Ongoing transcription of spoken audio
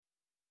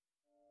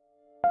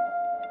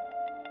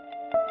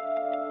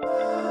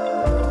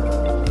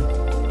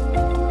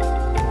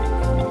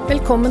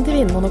Velkommen til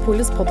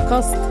Vinmonopolets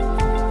podcast.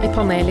 I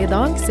panelet I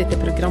dag sitter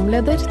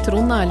programleder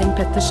Trond Erling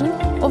Pettersen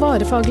og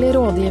varefaglige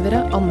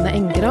rådgivere Anne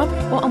Engrav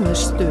og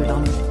Anders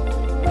Stuland.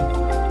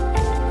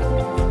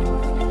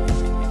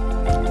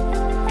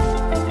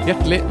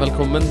 Hjertelig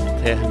velkommen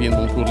til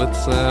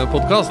Vinmonopolets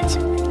podcast.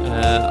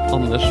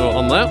 Anders og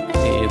Anne,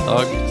 I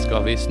dag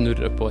skal vi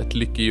snurre på et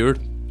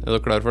lykkehjul.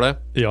 Dere klare for det?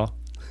 Ja.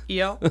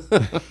 Ja.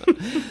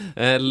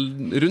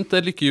 Rundt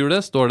det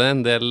lykkehjulet står det en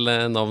del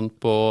navn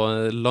på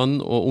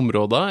land og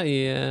områder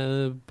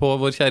på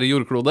vår kjære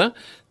jordklode,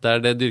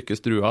 der det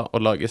dyrkes druer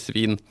og lages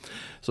vin.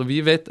 Så vi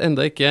vet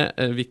enda ikke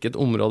hvilket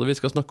område vi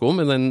skal snakke om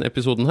I denne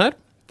episoden her.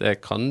 Det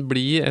kan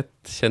bli et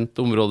kjent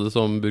område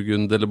som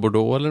Burgund eller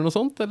Bordeaux eller noe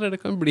sånt, eller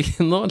det kan bli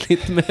noe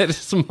litt mer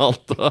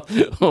smalt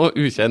og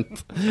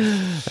ukjent.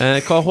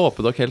 Hva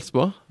håper dere helst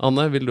på?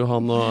 Anne, vil du ha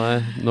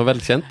noe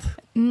velkjent?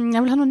 Jeg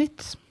vil ha noe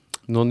nytt.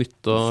 Noe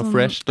nytt og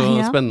fresh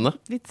og spennende.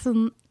 Litt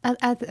sånn,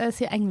 jeg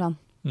sier England.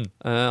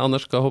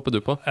 Anders, hva håper du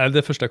på?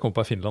 Det første jeg kom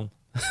på Finland.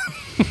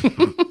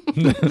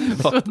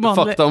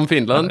 Fakta om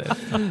Finland.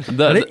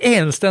 Det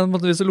eneste jeg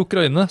måtte, hvis du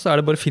lukker øynene, så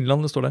det bare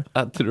Finland det står der.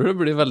 Jeg tror det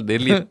blir veldig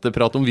lite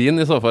prat om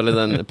vin I så fall I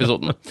den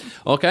episoden.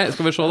 Ok,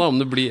 skal vi se da om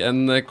det blir en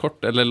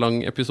kort eller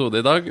lang episode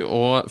I dag,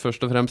 og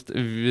først og fremst,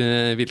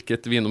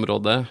 hvilket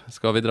vinområde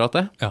skal vi dra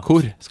til? Ja.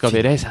 Hvor skal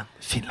vi reise?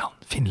 Finland.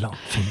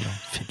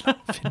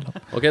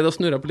 Ok, da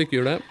snurrer jeg på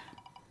lykkehjulet.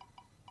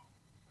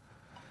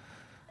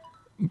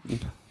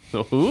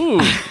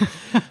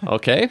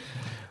 Ok.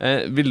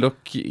 Vil dere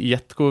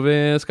gjette hvor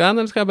vi skal hen,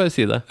 eller skal jeg bare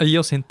si det? Gi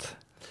oss hint.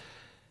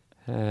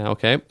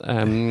 Ok,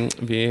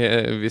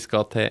 vi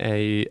skal til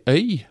ei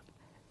øy.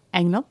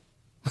 England?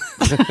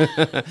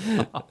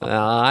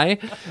 Nei,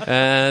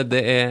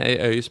 det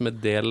ei øy som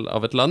del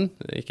av et land,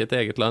 ikke et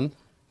eget land.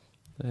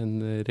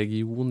 En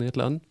region I et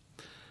land.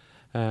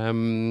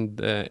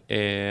 Det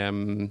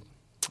en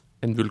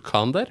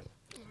vulkan der.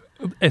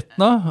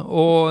 Etna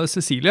og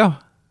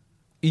Sicilia.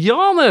 Ja,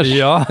 Anders!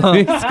 Ja.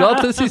 Vi skal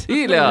til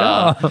Sicilia!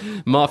 Ja.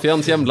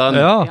 Mafians hjemland.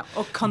 Ja. Ja,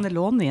 og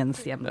Cannelloniens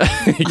hjemland.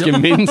 Ikke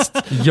minst.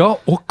 Ja,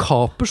 og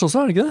kapers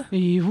også, det ikke det?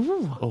 Jo.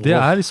 Det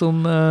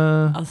liksom...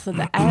 Altså,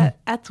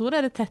 jeg tror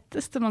det det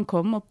tetteste man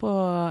kommer på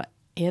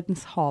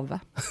Edens have.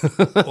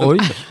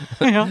 Oi.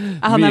 Ja,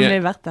 jeg har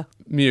nemlig vært der.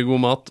 Mye god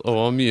mat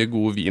og mye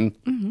god vin.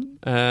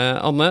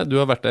 Anne, du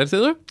har vært der,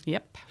 sier du?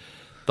 Jepp.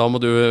 Da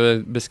må du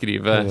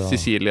beskrive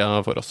Sicilia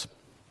for oss.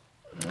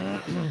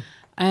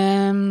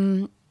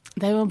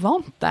 Det jo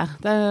varmt der.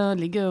 Det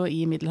ligger jo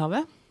I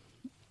Middelhavet.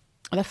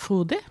 Og det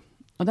frodig.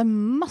 Og det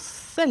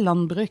masse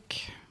landbruk.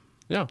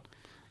 Ja.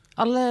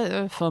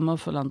 Alle former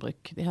for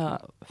landbruk. De har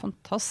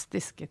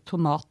fantastiske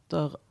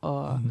tomater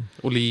og...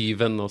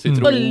 Oliven og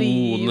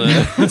sitron.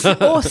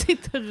 Og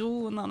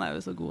sitronene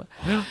jo så gode.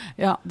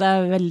 Ja, det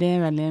veldig,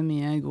 veldig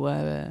mye gode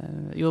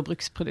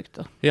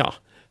jordbruksprodukter. Ja.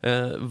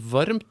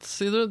 Varmt,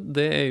 sier du.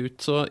 Det jo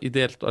ikke så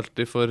ideelt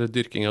alltid for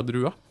dyrking av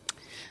druer.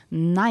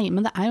 Nei,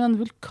 men det jo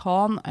en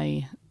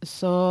vulkanøy,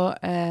 så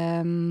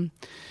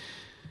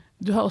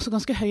du har også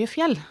ganske høye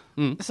fjell.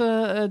 Så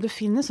det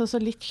finnes også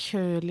litt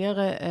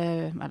kjøligere,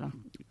 eller,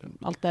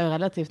 alt jo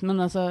relativt,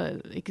 men altså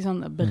ikke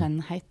sånn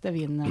brennheite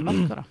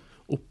vinmarker da.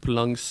 Opp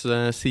langs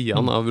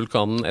siden av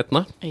vulkanen Etna.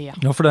 Ja.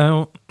 Ja, for det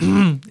jo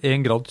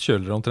 1 grad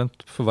kjøligere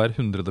omtrent for hver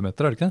 100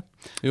 meter, det ikke det?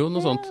 Jo,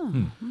 noe sånt.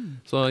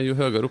 Så jo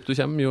høyere opp du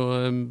kommer,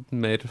 jo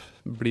mer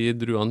blir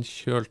druene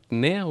kjølt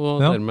ned, og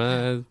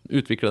dermed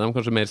utvikler de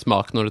kanskje mer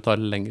smak når det tar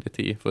lengre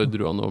tid for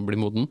druene å bli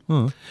moden.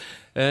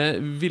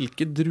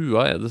 Hvilke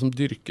druer det som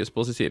dyrkes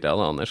på Sicilia,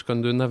 da, Anders?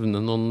 Kan du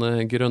nevne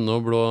noen grønne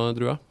og blå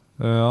druer?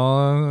 Ja,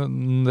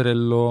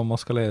 Nerello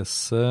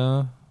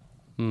Mascalese...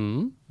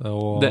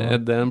 Og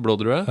det en blå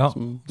drue. Ja,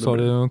 så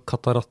det jo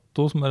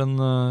Cataratto som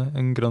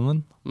en grønn en.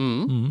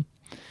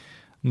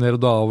 Nero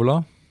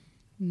d'Avola.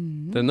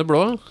 Den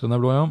blå. Den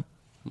blå, ja.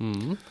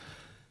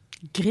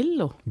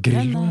 Grillo.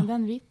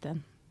 Den hvite.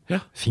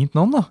 Ja. Fint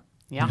navn da.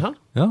 Ja.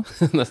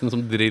 Nesten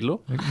som Drillo.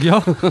 Ja.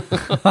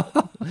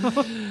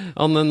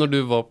 Anne, når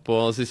du var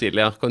på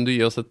Sicilia, kan du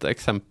gi oss et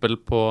eksempel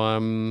på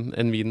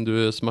en vin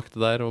du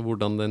smakte der, og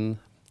hvordan den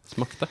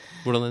smakte?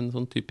 Hvordan en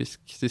sånn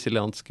typisk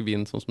siciliansk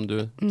vin, sånn som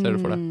du ser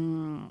det for deg?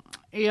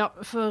 Ja,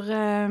 for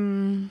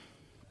den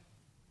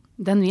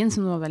vinen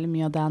som var veldig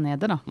mye der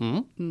nede da,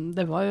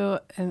 det var jo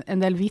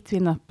en del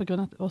hvitviner på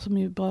grunn av at det var så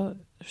mye bra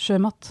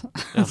sjømat.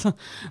 Ja. Så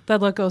der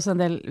drakk jeg også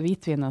en del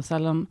hvitviner,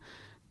 selv om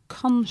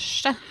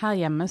kanskje her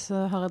hjemme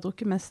så har jeg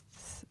drukket mest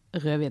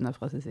rødviner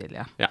fra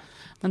Sicilia. Ja.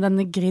 Men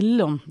denne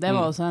Grillon, det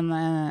var også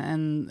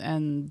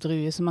en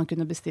drue som man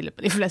kunne bestille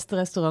på de fleste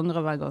restauranter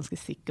og være ganske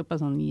sikker på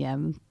en sånn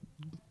jevn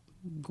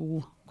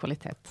god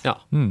kvalitet. Ja,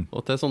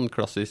 og det sånn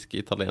klassisk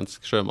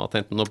italiensk sjømat,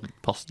 enten noe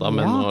pasta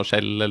med noe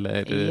skjell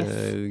eller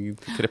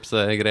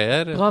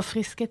krepsegreier. Bra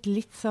frisket,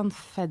 litt sånn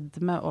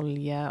fedme,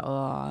 olje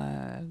og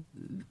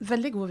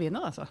veldig gode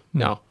viner, altså.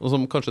 Ja, og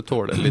som kanskje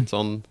tåler litt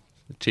sånn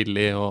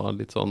chili og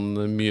litt sånn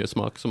mye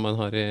smak som man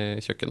har I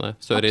kjøkkenet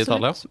sør I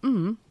Italia.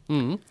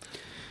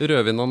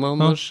 Rødvinene,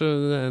 Anders,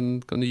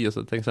 kan du gi oss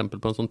et eksempel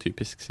på en sånn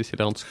typisk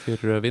siciliansk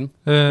rødvin?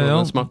 Ja,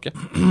 Smaker?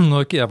 Nå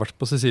har ikke jeg vært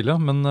på Sicilia,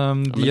 men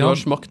Men du har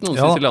smakt noen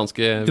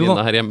sicilianske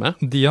viner her hjemme?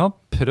 De har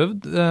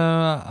prøvd,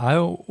 er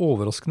jo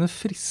overraskende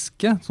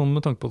friske, sånn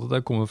med tanke på at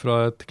det kommer fra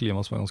et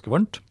klima som er ganske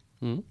varmt.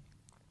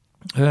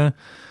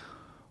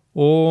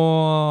 Og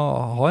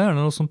har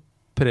gjerne noe sånn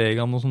preg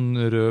av noe sånn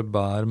rød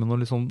bær, med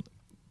noe litt sånn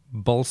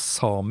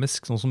balsamisk,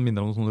 sånn som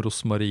minner om sånn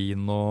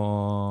rosmarin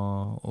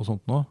og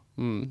sånt noe.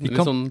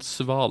 Litt sånn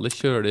svale,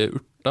 kjølige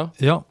urter.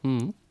 Ja,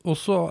 og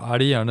så er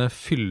de gjerne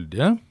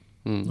fyldige,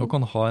 og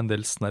kan ha en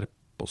del snerp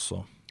også.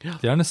 Ja.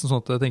 Det er nesten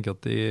sånn at jeg tenker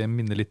at de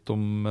minner litt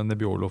om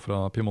Nebbiolo fra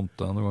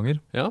Piemonte noen ganger.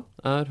 Ja,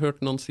 jeg har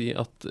hørt noen si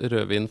at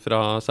rødvin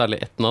fra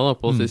særlig Etna da,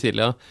 på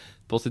Sicilia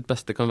på sitt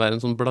beste kan være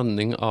en sånn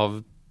blanding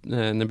av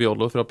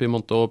Nebbiolo fra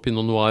Piemonte og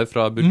Pinot Noir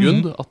fra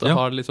Burgund, at det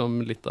har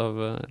liksom litt av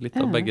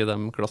begge de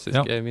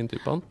klassiske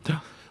vintypene. Ja.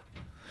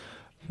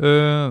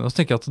 Så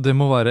tenker jeg at det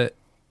må være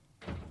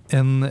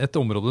et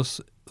område,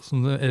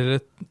 eller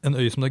en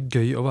øy som det er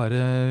gøy å være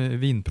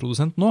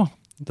vinprodusent nå.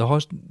 Det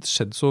har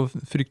skjedd så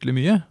fryktelig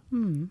mye.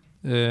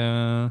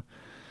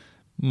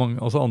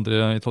 Altså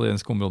andre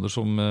italienske områder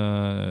som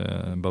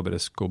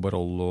Barbaresco,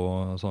 Barolo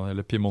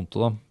eller Piemonte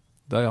da.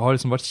 Det har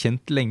liksom vært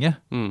kjent lenge,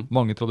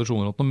 mange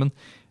tradisjoner, men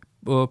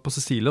på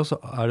Sicilia så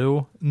er det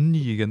jo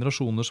nye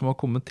generasjoner som har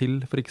kommet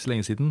til for ikke så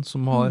lenge siden,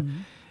 som har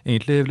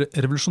egentlig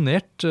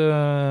revolusjonert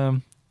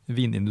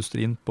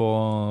vinindustrien på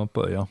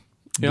øya.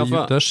 Det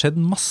har skjedd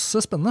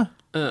masse spennende.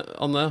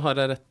 Anne, har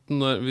jeg rett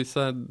hvis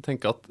jeg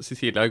tenker at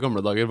Sicilia i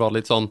gamle dager var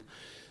litt sånn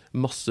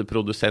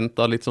masseprodusent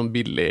av litt sånn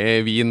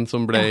billig vin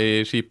som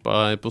ble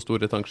skipet på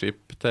store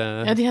tankskip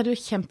til... Ja, de hadde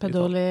jo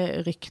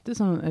kjempedårlig rykte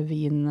som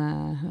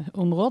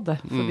vinområde,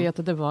 fordi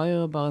at det var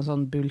jo bare en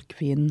sånn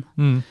bulkvin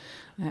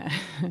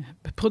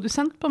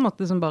produsent på en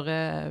måte som bare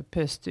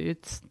pøste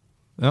ut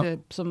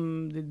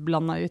som de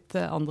blandet ut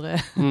andre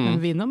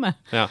viner med.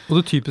 Ja. Og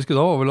det typiske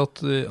da var vel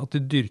at de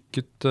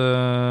dyrket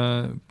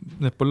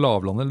ned på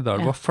lavlandet, eller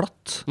der det var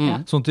flatt,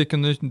 sånn at de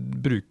kunne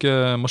bruke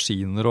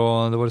maskiner,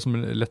 og det var liksom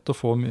lett å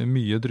få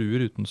mye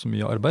druer uten så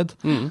mye arbeid.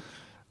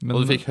 Men, og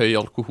du fikk høy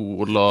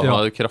alkohol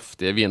og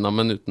kraftige viner,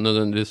 men uten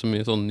nødvendigvis så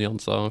mye sånn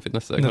nyanser og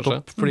finesse,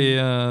 kanskje? Nettopp, fordi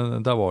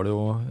der var det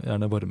jo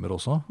gjerne varmere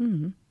også.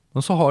 Men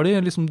så har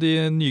de liksom de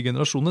nye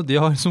generasjonene, de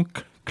har liksom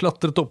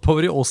klatret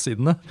oppover i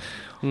åssidene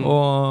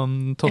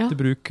og tatt i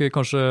bruk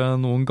kanskje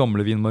noen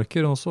gamle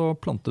vinmarker og så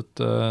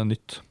plantet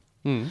nytt.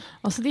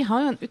 Altså de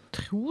har jo en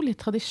utrolig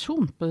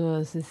tradisjon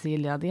på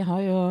Sicilia. De har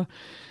jo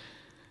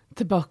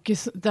tilbake,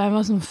 det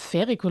var sånn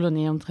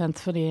feriekoloni omtrent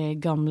for de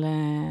gamle...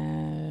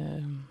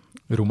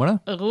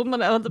 Romerne,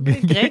 og det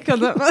blir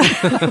grekerne.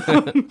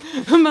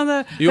 Men det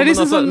er jo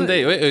en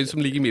øy som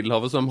ligger i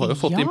Middelhavet, så de har jo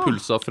fått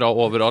impulser fra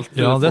overalt.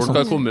 Folk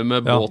har kommet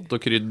med båt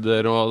og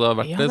krydder, og det har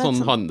vært et sånn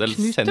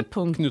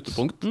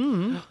handelsknutepunkt.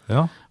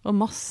 Og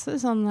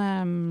masse sånn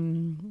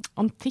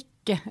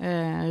antikke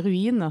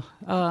ruiner.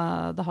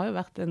 Det har jo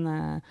vært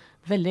en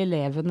veldig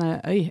levende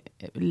øy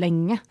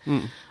lenge.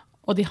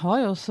 Og de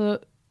har jo også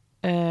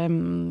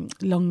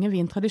lange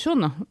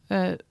vintradisjoner.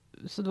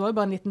 Så det var jo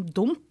bare en liten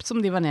dump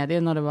som de var nede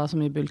i når det var så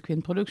mye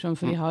bulkvinproduksjon,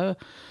 for de har jo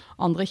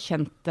andre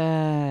kjente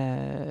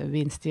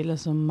vinstiler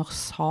som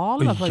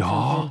Marsala, for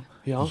eksempel.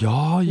 De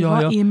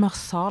var i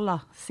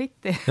Marsala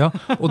City.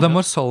 Og det er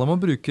Marsala man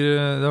bruker,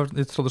 det er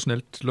litt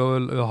tradisjonelt til å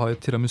ha i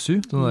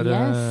tiramisu, den der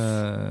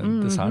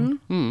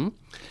desserten.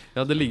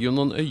 Ja, det ligger jo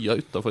noen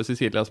øyer utenfor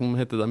Sicilia som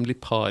heter de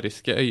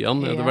lipariske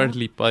øyene. Det har vært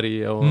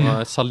Lipari og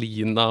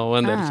Salina og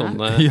en del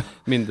sånne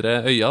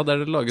mindre øyer der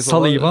det lages...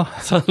 Saliva.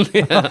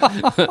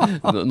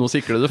 Nå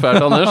sikler du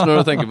fælt, Anders, når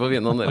du tenker på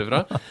vinene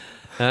derifra.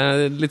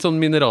 Litt sånn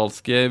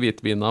mineralske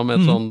hvitviner med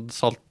et sånn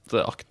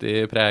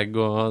saltaktig preg,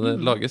 og det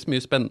lages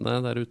mye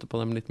spennende der ute på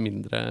de litt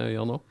mindre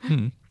øyene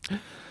også.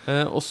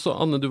 Også,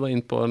 Anne, du var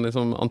inne på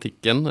liksom,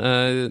 antikken.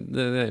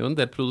 Det er jo en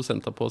del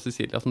produsenter på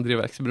Sicilia som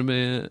driver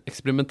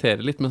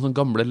eksperimenterer litt med sånne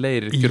gamle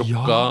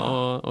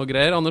leirkrukker og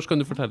greier. Anders, kan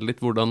du fortelle litt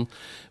hvordan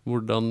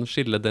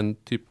skiller den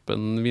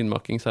typen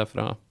vinmaking seg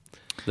fra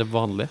det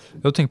vanlige?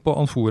 Jeg har tenkt på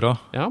amfora.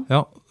 Det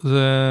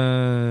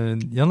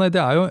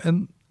er jo en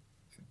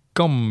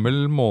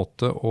gammel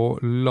måte å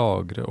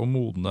lagre og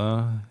modne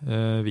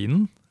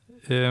vinen.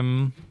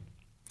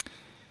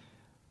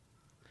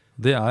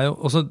 Det er jo,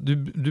 altså,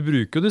 du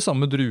bruker jo de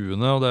samme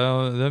druene, og det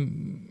er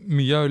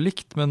mye er jo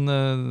likt, men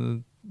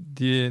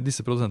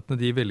disse produsentene,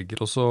 de velger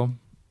også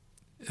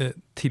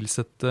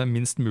tilsette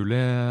minst mulig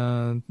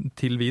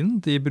til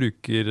vinen. De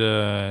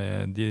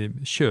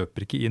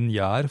kjøper ikke inn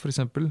gjær, for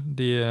eksempel.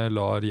 De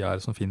lar gjær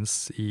som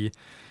finnes i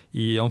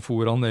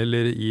amforaen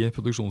eller i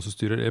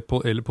produksjonsutstyrer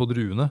eller på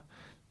druene.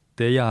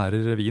 Det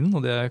gjærer vinen,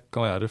 og det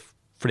kan være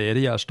flere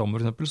gjærstammer,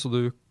 for eksempel, så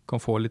du kan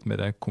få litt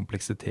mer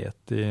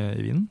kompleksitet i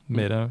vinen,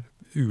 mer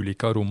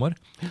ulike aromaer.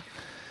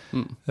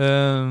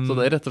 Så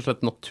det rett og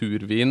slett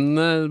naturvin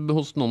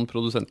hos noen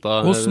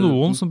produsenter? Hos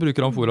noen som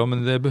bruker amfora,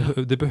 men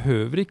det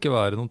behøver ikke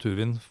være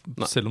naturvin,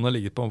 selv om det har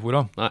ligget på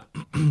amfora. Nei,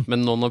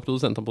 men noen av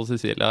produsentene på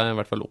Sicilia er i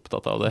hvert fall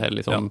opptatt av det her,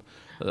 liksom,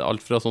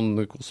 alt fra sånn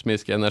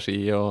kosmisk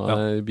energi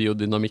og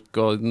biodynamikk,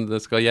 og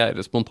det skal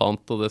gjæres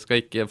spontant, og det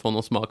skal ikke få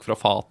noen smak fra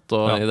fat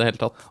og i det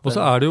hele tatt. Og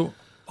så det jo,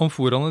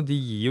 amforaene, de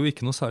gir jo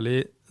ikke noe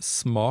særlig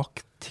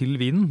smak til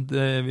vinen.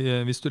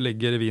 Hvis du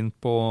legger vin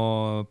på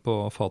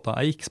fat av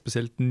eik,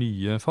 spesielt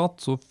nye fat,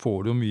 så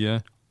får du jo mye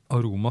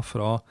aroma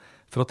fra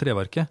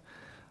treverket.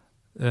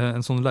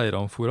 En sånn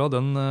leiramfora,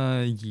 den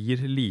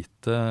gir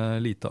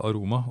lite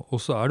aroma.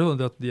 Og så det jo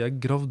det at de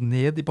gravd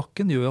ned i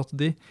bakken, gjør at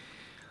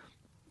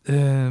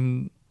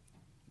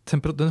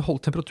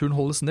temperaturen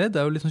holdes ned.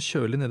 Det jo litt sånn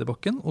kjølig ned i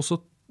bakken, og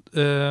så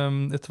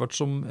etter hvert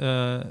som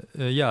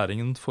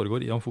gjæringen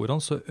foregår i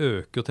amforaen, så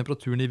øker jo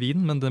temperaturen i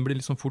vinen, men den blir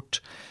liksom fort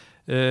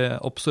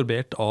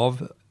absorbert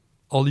av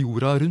all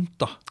jorda rundt,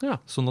 da. Ja.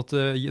 Sånn at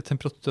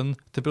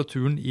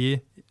temperaturen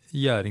i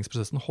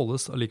gjæringsprosessen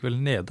holdes allikevel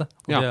nede,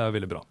 og det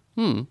veldig bra.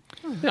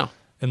 Ja.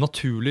 En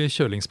naturlig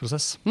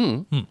kjølingsprosess.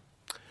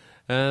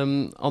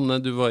 Anne,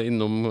 du var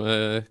innom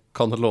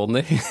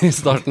cannelloni i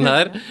starten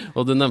her,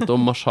 og du nevnte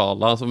om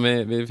marsala, som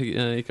vi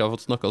ikke har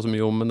fått snakket så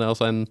mye om, men det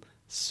er en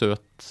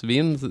søt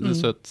vin,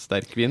 søt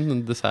sterk vin,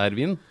 en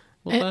dessertvin.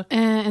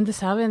 En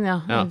dessertvin,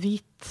 en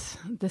hvit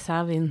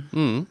dessertvin,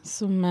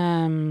 som...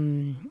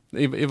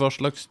 I hva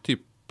slags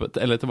type,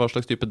 eller til hva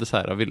slags type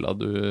desserter ville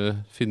du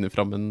finne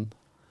frem en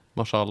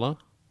marsala?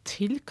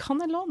 Til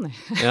cannelloni,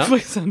 for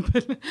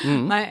eksempel.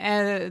 Nei,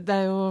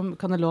 det jo,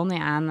 cannelloni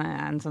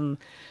en sånn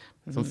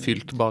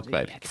fylt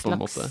bakverk, på en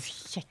måte. En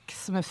slags kjeks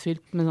som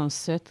fylt med sånn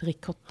søt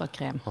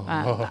ricotta-krem.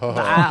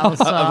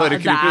 Altså... Bare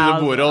krype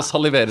under bordet og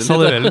salivere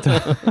litt.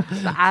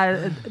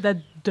 Det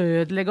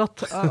dødelig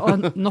godt,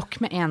 og nok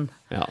med en.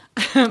 Ja,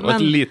 og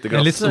et lite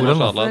glass. Litt stor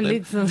enn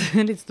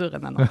litt stor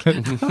enn nok.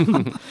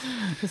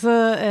 Så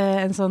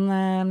en sånn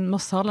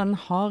marsala, den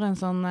har en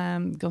sånn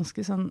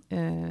ganske sånn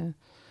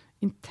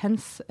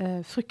intens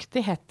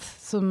fruktighet,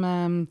 som...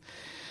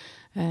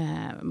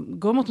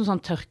 går mot en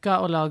sånn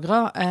tørka og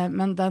lagra,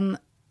 men den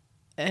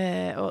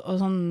og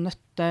sånn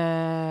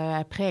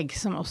nøttepreg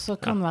som også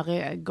kan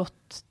være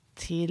godt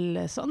til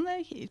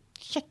sånne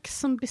kjeks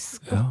som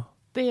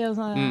biskotti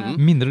sånn.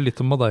 Minner det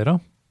litt om Madeira?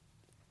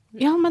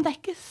 Ja, men det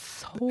ikke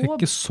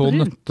så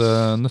nøtte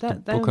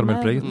og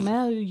karamellpreget. Det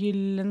mer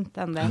gyllent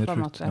enn det, på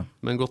en måte.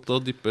 Men godt å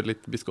dyppe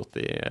litt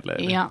biskotti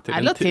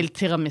eller til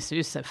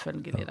tiramisu,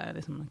 selvfølgelig. Det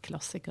liksom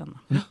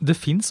klassikerne. Det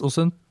finnes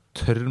også en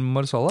tørr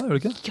marsala, gjør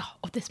det ikke? Ja,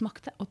 og det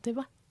smakte, og det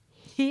var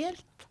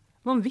helt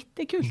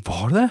vanvittig kult.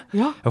 Var det?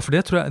 Ja, for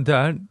det tror jeg,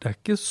 det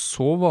ikke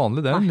så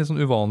vanlig, det en litt sånn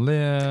uvanlig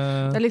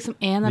det liksom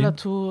en eller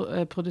to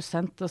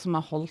produsenter som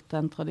har holdt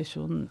den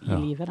tradisjonen i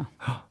livet, da.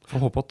 Ja, får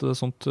håpe at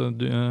sånt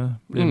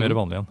blir mer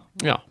vanlig igjen.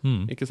 Ja,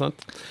 ikke sant?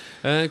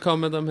 Hva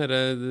med de her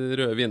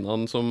røde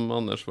vinene som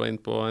Anders var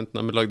inne på, enten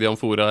de lagde i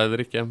amfora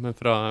eller ikke, men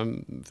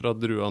fra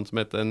druene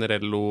som heter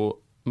Nerello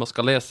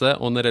Mascalese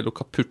og Nerello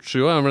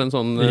Cappuccio vel en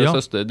sånn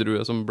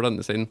søsterdrue som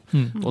blandes inn,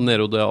 og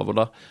Nero de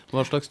Avola.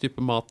 Hva slags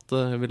type mat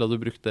ville du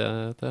brukt det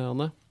til,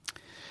 Anne?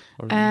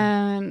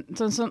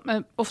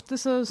 Ofte,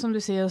 som du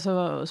sier,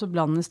 så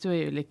blandes det jo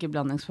i ulike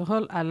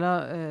blandingsforhold, eller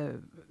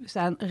hvis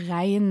det en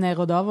ren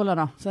Nero de Avola,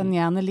 da, så den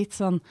gjerne litt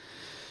sånn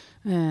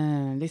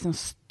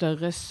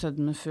større,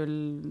 sødmefull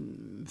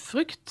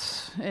frukt.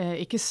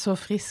 Ikke så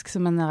frisk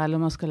som en Nerello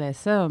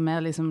Mascalese, og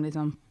mer liksom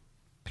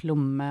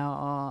plomme,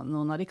 og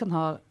noen av de kan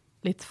ha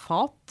litt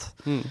fat.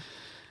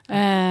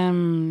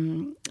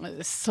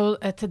 Så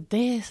til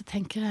det så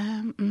tenker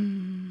jeg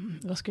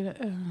hva skulle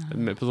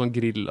med på sånn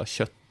grilla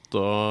kjøtt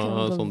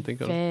og sånne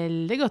ting?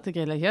 Veldig godt til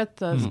grilla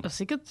kjøtt, og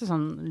sikkert til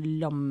sånn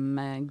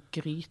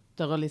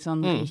lammegryter og litt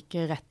sånn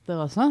rike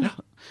retter også.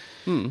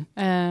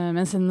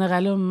 Mens en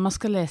Nerello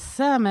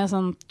Mascalese med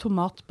sånn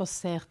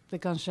tomatbaserte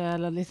kanskje,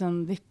 eller litt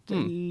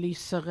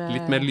lysere...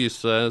 Litt mer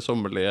lyse,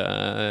 sommerlige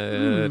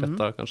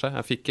retter kanskje.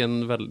 Jeg fikk en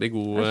veldig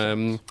god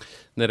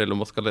Nerello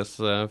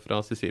Mascalese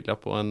fra Sicilia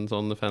på en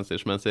sånn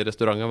fancy-schmancy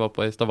restaurant jeg var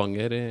på i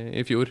Stavanger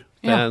i fjor.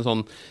 Det en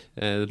sånn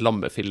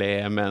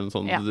lammefilet med en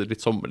sånn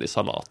litt sommerlig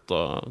salat,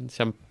 og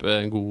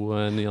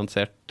kjempegod,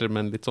 nyansert,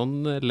 men litt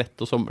sånn lett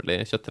og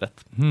sommerlig kjøttrett.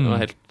 Det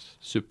var helt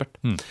supert.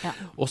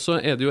 Og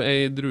så det jo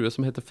en drue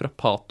som heter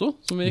Frappato,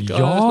 som vi ikke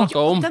har snakket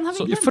om. Den har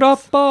vi glemt.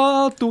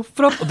 Frappato.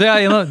 Det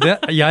en av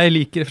jeg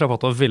liker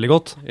Frappato veldig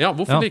godt. Ja,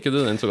 hvorfor liker du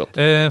den så godt?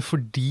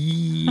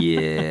 Fordi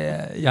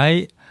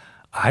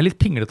jeg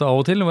litt pinglete av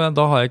og til, og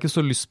da har jeg ikke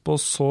så lyst på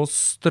så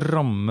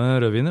stramme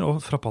rødviner,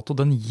 og Frappato,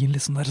 den gir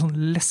litt sånn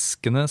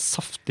leskende,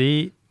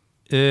 saftig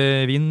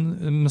vin,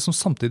 men som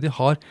samtidig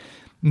har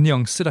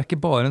nyanser. Det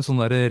ikke bare en sånn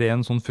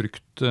ren sånn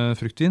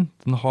fruktvin.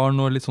 Den har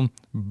noe litt sånn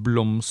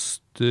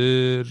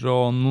blomster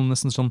og noe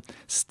nesten sånn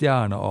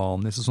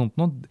stjerneanis og sånt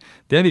noe.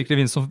 Det virkelig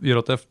vin som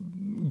gjør at jeg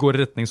går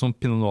i retning som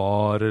Pinot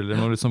Noir eller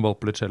noe litt sånn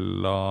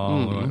Valpolicella.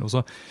 Og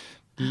så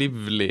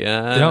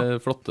livlige,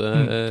 flotte,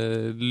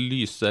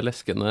 lyse,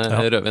 leskende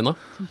rødviner.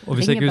 Og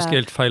hvis jeg ikke husker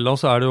helt feil da,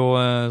 så det jo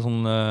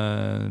sånn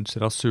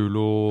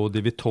Cerasulo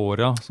di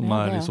Vittoria, som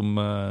liksom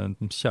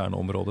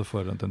kjerneområdet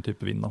for den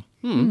type vin da.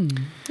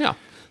 Ja.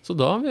 Så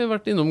da har vi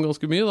vært innom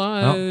ganske mye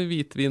da.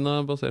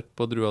 Hvitviner basert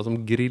på druer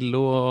som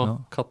Grillo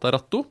og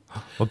Cataratto.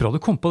 Det var bra du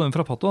kom på den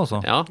fra Frappato, altså.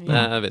 Ja,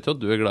 jeg vet jo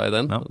at du glad i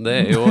den. Ja.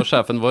 Det jo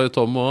sjefen vår,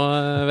 Tom, og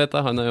vet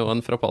jeg, han jo en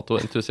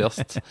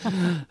Frappato-entusiast.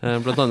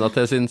 Blant annet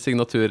til sin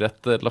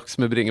signaturrett laks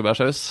med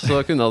bringebærsaus,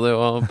 så kunne det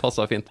jo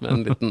passet fint med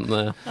en liten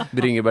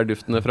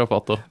bringebærduftende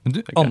Frappato. Men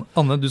du,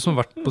 Anne, du som har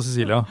vært på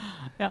Sicilia.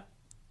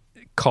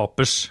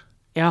 Kapers.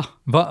 Ja.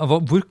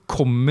 Hvor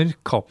kommer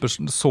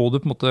kapers? Så du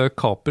på en måte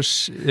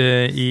kapers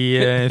i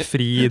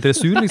fri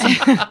dressur, liksom?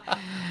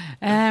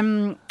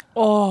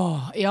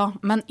 Ja,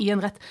 men i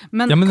en rett.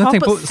 Men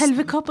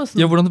selve kapersen...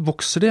 Ja, hvordan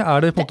vokser det?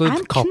 Det på en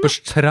måte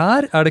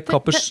kaperstrær? Det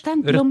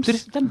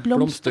kapersrøtter? Det en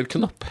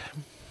blomsterknopp.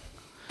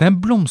 Det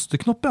en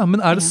blomsterknopp, ja. Men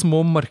det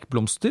små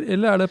markblomster,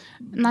 eller det...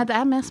 Nei, det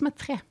mer som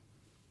et tre.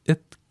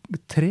 Et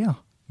tre,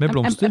 ja. Med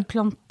blomster? En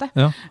plante.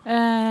 Ja.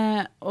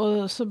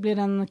 Og så blir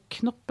den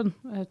knoppen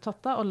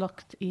tatt av og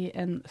lagt i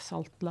en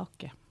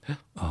saltlake.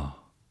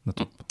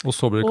 Nettopp. Og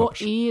så blir det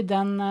kapers. Og i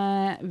den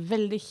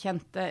veldig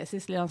kjente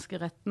sicilianske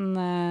retten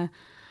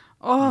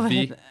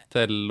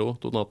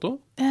Vitello Donato?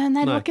 Nei,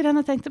 det var ikke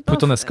den jeg tenkte på.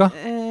 Puttanesca?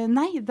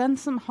 Nei, den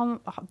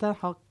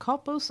har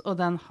kapers, og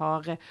den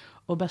har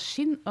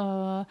aubergine,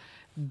 og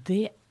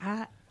det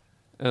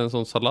en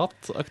sånn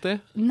salataktig?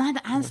 Nei,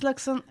 det en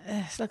slags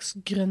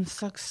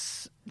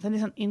grønnsaks... Det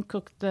litt sånn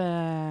innkokt...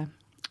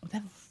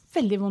 Det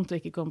veldig vondt å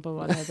ikke komme på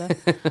hva det heter.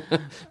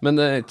 Men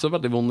det ikke så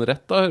veldig vond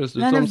rett da, høres det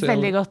ut som. Det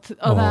veldig godt.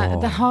 Og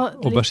det har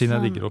aubergine,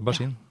 jeg digger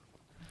aubergine.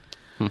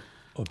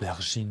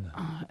 Aubergine.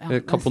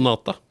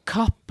 Caponata.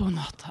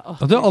 Caponata.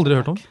 Det har jeg aldri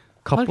hørt om.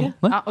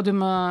 Ja, og du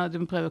må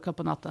prøve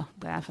caponata.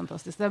 Det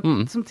fantastisk. Det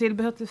som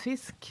tilbehør til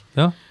fisk.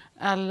 Ja.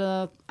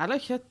 Eller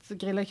kjøtt,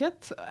 grillet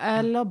kjøtt,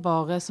 eller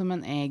bare som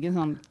en egen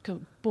sånn,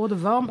 både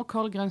varm og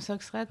kald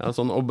grønnsaksrett. Ja,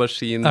 sånn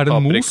aubergine,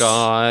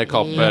 paprika,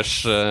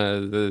 kapers...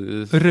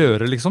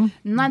 Røre, liksom?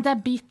 Nei, det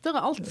biter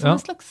og alt, som en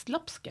slags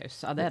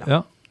lapskaus av det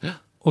da. Ja,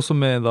 også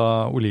med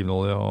da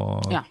olivenolje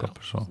og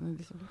kapers.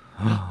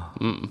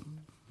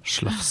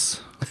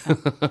 Slafs.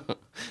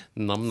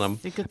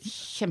 Nam-nam. Sikkert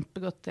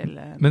kjempegodt til...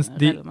 Mens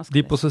de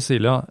på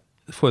Sicilia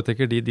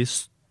foretrekker de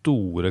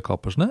store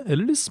kapersene,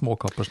 eller de små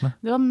kapersene?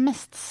 Det var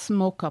mest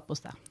små kapers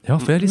der. Ja,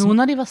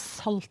 Noen av de var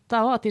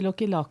salta også, at de lå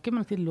ikke i lake,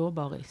 men at de lå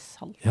bare i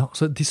salt. Ja,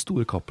 så de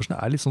store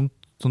kapersene litt sånn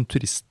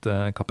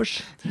turistkapers?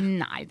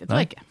 Nei, det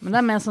tror jeg ikke. Men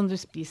det mer sånn du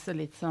spiser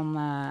litt sånn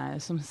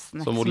som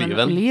snacks. Som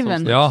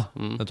oliven. Ja,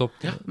 nettopp.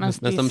 Mens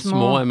de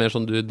små mer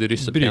sånn du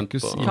rysser pent på.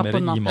 Brukes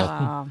mer i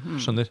maten,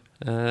 skjønner.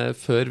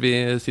 Før vi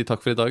sier takk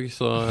for i dag,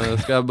 så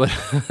skal jeg bare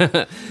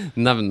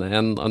nevne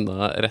en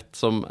annen rett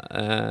som,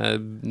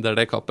 der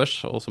det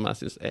kapers, og som jeg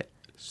synes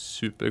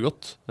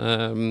supergodt.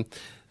 En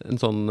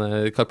sånn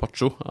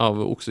carpaccio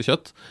av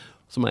oksekjøtt,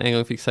 som jeg en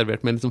gang fikk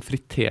servert med litt sånn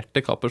friterte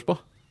kapers på.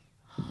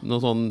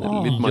 Noe sånn,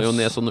 litt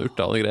majones og noe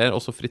urter og greier,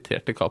 og så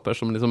friterte kapers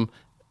som liksom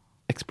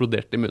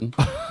eksploderte i munnen.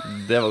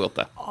 Det var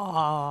godt, det.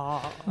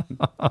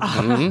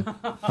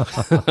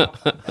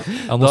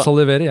 Ja, nå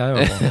saliverer jeg.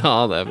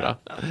 Ja, det bra.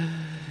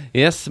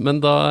 Yes,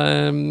 men da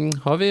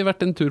har vi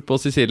vært en tur på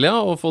Sicilia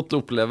og fått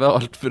oppleve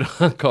alt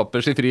fra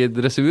kapers i fri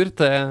dressur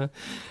til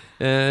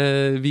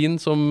vin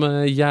som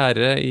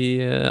gjære i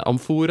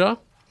amfora.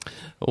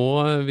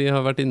 Og vi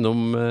har vært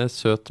innom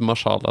søt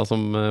marsala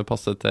som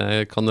passer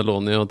til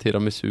cannelloni og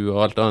tiramisu og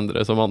alt det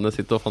andre som Anne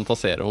sitter og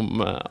fantaserer om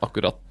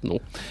akkurat nå.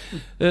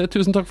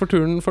 Tusen takk for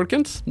turen,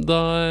 folkens.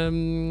 Da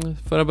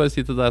får jeg bare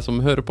si til deg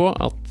som hører på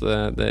at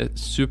det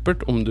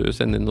supert om du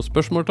sender inn noen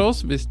spørsmål til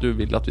oss. Hvis du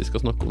vil at vi skal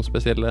snakke om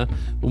spesielle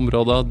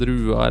områder,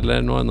 druer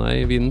eller noe annet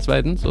i vinens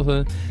verden, så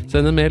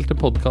send en mail til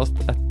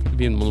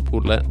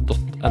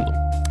podcast@vinmonopolet.no.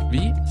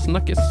 Vi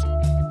snakkes!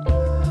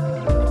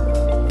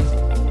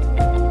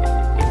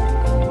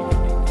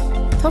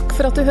 Takk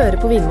for at du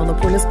hører på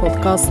Vinmonopolets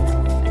podcast.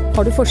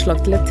 Har du forslag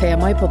til et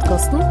tema i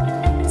podcasten?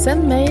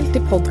 Send mail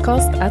til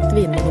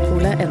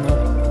podcast@vinmonopolet.no.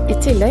 I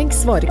tillegg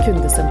svarer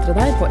kundesenteret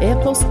deg på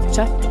e-post,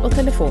 chat og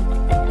telefon.